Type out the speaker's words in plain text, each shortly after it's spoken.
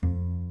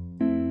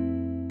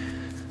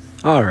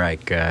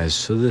Alright, guys,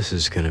 so this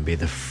is going to be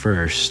the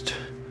first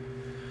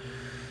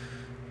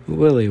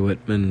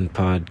WillyWittman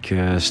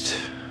podcast.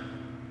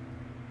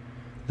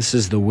 This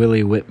is the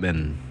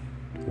WillyWittman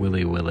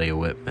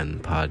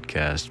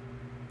podcast,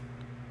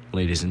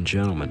 ladies and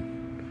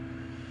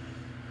gentlemen.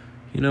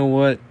 You know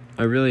what?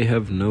 I really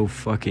have no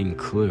fucking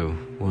clue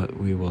what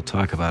we will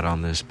talk about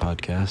on this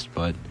podcast,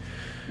 but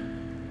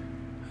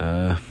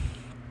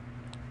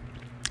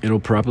it'll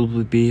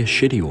probably be a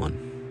shitty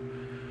one.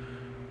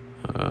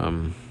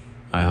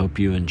 I hope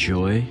you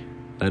enjoy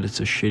that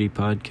it's a shitty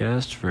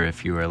podcast for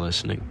if you are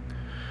listening.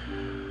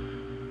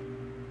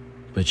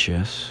 But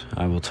yes,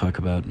 I will talk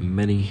about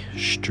many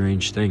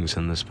strange things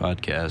in this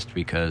podcast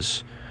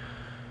because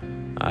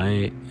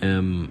I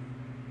don't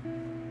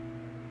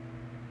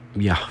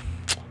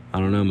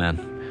know,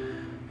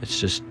 man.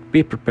 It's just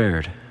be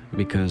prepared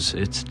because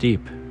it's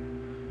deep.